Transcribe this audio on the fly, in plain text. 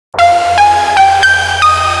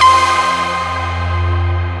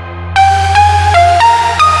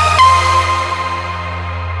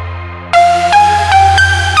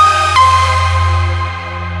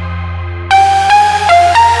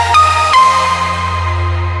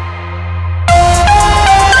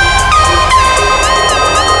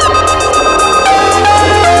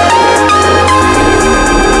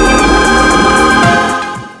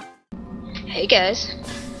guys.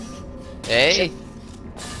 Hey.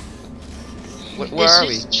 Where are we?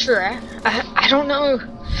 This is Trak. I don't know.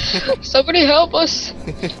 Somebody help us.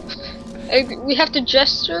 We have to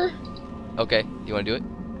gesture. Okay, you wanna do it?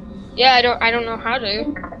 Yeah, I don't know how to.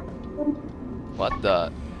 What the?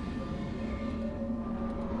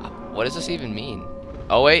 What does this even mean?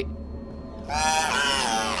 Oh wait.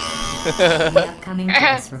 The upcoming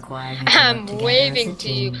test requires you to I'm work together waving as a to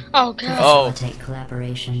you. team Oh to god. facilitate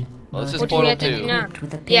collaboration. Well, this is What do we Portal have to 2. do now? Equipped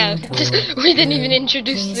with a Yeah, ping tool. we didn't even Blue,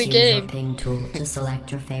 introduce please the use game. your ping tool to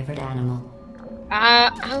select your favorite animal.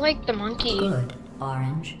 I like the monkey. Good.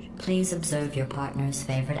 Orange, please observe your partner's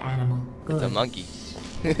favorite animal. Good. It's a monkey.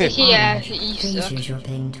 Yeah, Orange, you please suck. use your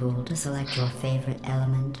ping tool to select your favorite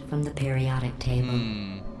element from the periodic table.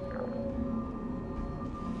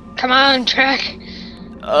 Come on, Trak.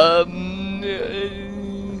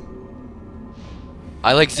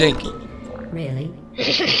 I like zinc. Really?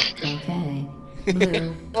 Okay.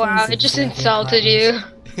 Blue, Wow, please I just observe your insulted you.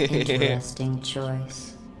 partner's Interesting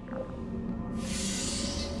choice.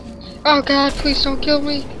 Oh god, please don't kill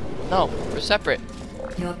me. No, we're separate.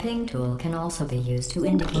 Your ping tool can also be used to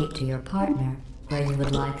indicate to your partner where you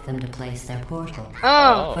would like them to place their portal.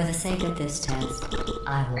 Oh. For the sake of this test,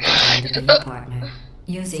 I will pretend to be your partner.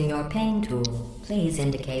 Using your ping tool, please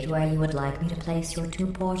indicate where you would like me to place your two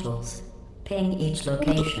portals. Ping each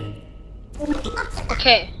location.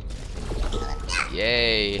 Okay.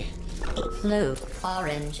 Yay. Blue,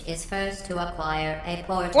 orange is first to acquire a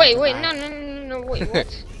portal. Wait, device. no, wait,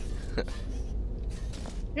 what?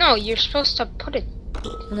 No, you're supposed to put it.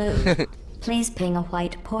 Blue, please ping a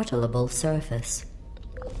white portalable surface.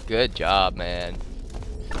 Good job, man.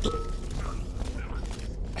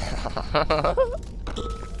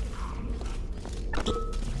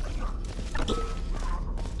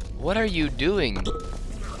 What are you doing?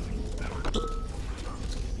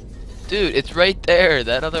 Dude, it's right there.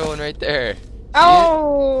 That other one right there.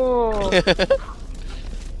 Oh!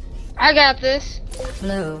 I got this.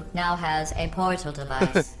 Blue now has a portal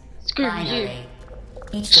device. Screw you. Finally,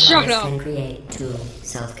 each Shut device up. can create two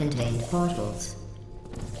self-contained portals.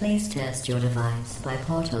 Please test your device by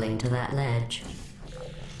portaling to that ledge.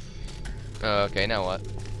 Oh, okay, now what?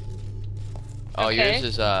 Oh, Okay. yours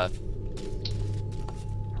is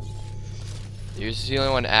the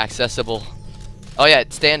only one accessible. Oh yeah,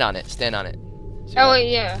 stand on it. Stand on it. See Oh what-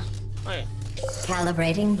 wait, yeah. Wait.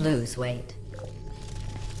 Calibrating Blue's weight.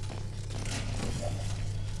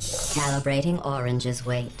 Calibrating Orange's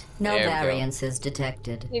weight. No There we go. variances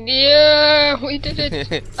detected. Yeah, we did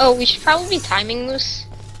it. Oh, we should probably be timing this.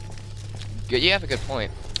 Good. You have a good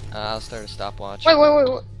point. I'll start a stopwatch.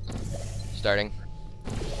 Wait. Starting.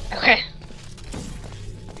 Okay.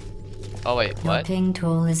 Oh wait, Your what? ping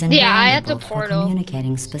tool is Yeah, I had the invaluable for portal.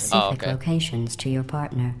 communicating specific Oh, okay. locations to your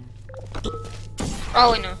partner.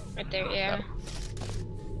 Oh wait, no, right there, yeah.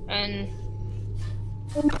 And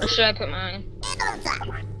where should I put mine?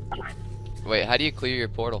 Wait, how do you clear your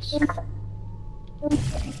portals?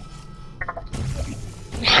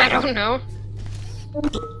 I don't know.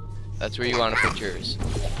 That's where you want to put yours.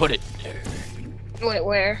 Put it there. Wait,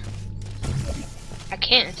 where? I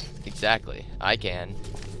can't. Exactly. I can,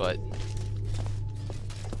 but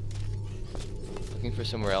looking for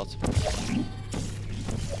somewhere else.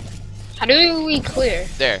 How do we clear?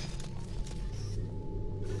 There.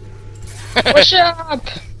 What's up?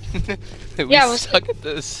 We Yeah, what's- suck at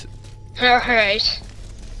this. Alright.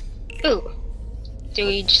 Ooh. Do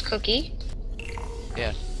we just cookie?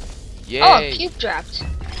 Yeah. Yay. Oh, a cube dropped.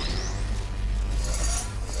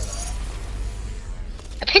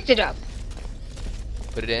 I picked it up.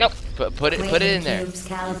 Put it in. Nope. Put it in Weight there. cubes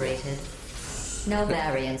calibrated. No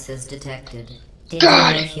variances detected. Did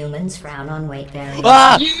God. you know humans frown on weight variance?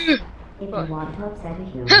 Ah! Yeah. If you want to upset a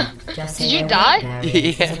human, just say Did you their die? weight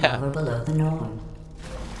variance is Yeah. above or below the norm.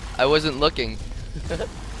 I wasn't looking.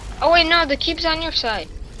 Oh wait, no, the cube's on your side.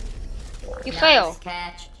 You fail. Nice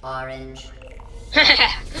catch, Orange.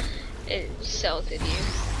 It insulted you.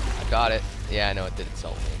 I got it. Yeah, I know it did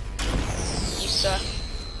insult me. You suck.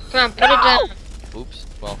 Come on, put it down. Oops.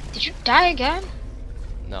 Well, Did you die again?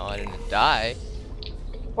 no, I didn't die.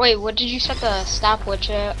 Wait, what did you set the stopwatch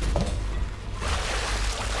at?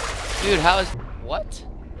 Dude, how is... What?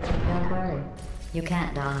 Don't worry. You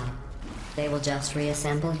can't die. They will just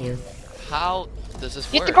reassemble you. How does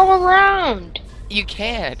this You work? have to go around. You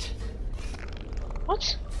can't.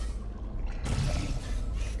 What?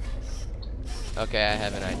 Okay, I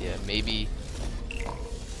have an idea. Maybe...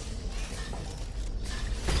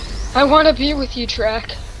 I want to be with you,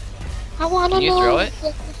 Trak. I want to Can you know. throw it?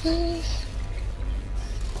 what it is.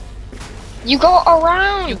 You go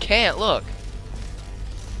around. You can't, look.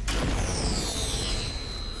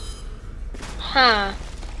 Huh.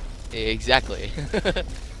 Exactly.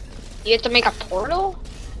 You have to make a portal?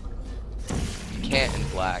 You can't in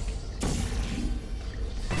black.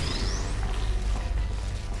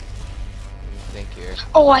 Think here.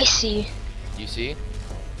 Oh, I see. You see?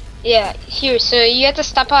 Yeah, here. So you have to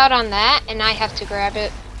step out on that, and I have to grab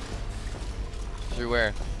it. Through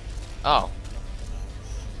where? Oh.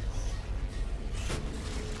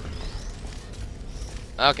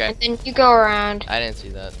 Okay. And then you go around. I didn't see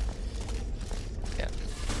that. Yeah.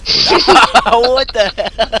 What the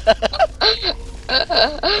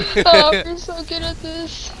Oh, we're so good at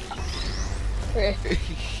this. Okay.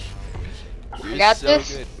 You're got so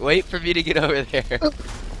this. good. Wait for me to get over there.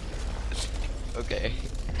 Okay.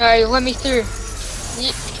 Alright, let me through.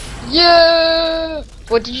 Yeah!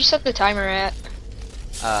 What did you set the timer at?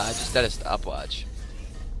 I just did a stopwatch.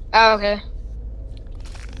 Oh, okay.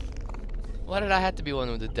 Why did I have to be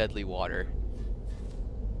one with the deadly water?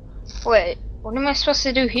 Wait, what am I supposed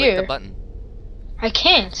to do Click here? the button. I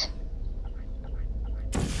can't.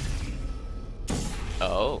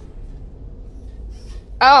 Oh.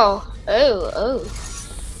 Oh.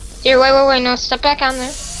 Here, wait, no, step back on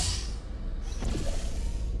there.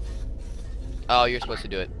 Oh, you're supposed to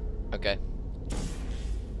do it. Okay.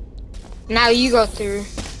 Now you go through.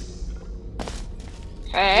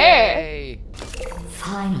 Hey! Yay!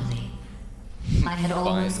 Finally. I had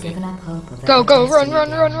almost Finally. given up hope of Go, ever run, testing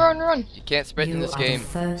run, again. run. You can't sprint You in this are game. the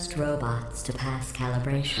first robots to pass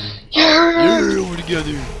calibration. We're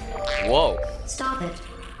together. Whoa. Stop it.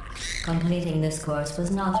 Completing this course was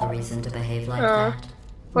not a reason to behave like that.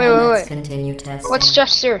 Wait, Now let's wait. continue testing. What's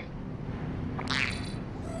gesture?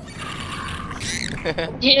 Yeah.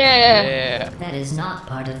 Yeah. That is not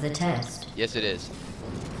part of the test. Yes, it is.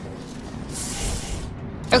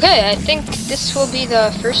 Okay, I think this will be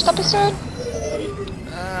the first episode.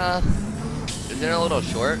 Isn't it a little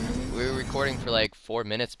short? We were recording for like 4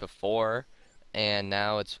 minutes before, and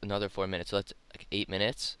now it's another 4 minutes, so that's like 8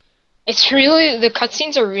 minutes. It's really, the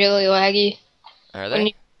cutscenes are really laggy Are when they?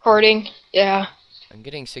 you're recording. Yeah. I'm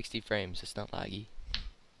getting 60 frames. It's not laggy.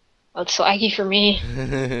 Well, it's laggy for me.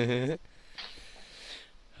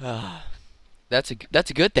 That's a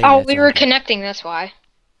good thing. Oh, that's we were laggy. connecting, that's why.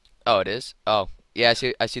 Oh, it is. Oh, yeah.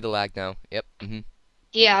 I see the lag now. Yep.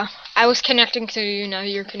 Yeah, I was connecting to you, now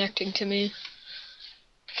you're connecting to me.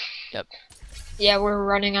 Yep. Yeah, we're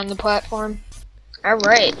running on the platform.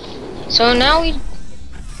 Alright. So now we...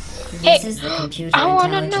 Hey, This is the Computer I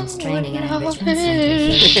wanna Intelligence know Training and what Enrichment Center,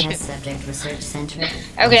 Human else. Test Subject Research Center.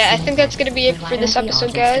 Okay, I think that's gonna be it for this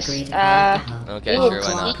episode, guys. Okay, We'll sure,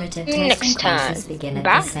 why not? Cooperative see you next testing time. classes begin at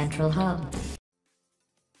Bye. the central hub.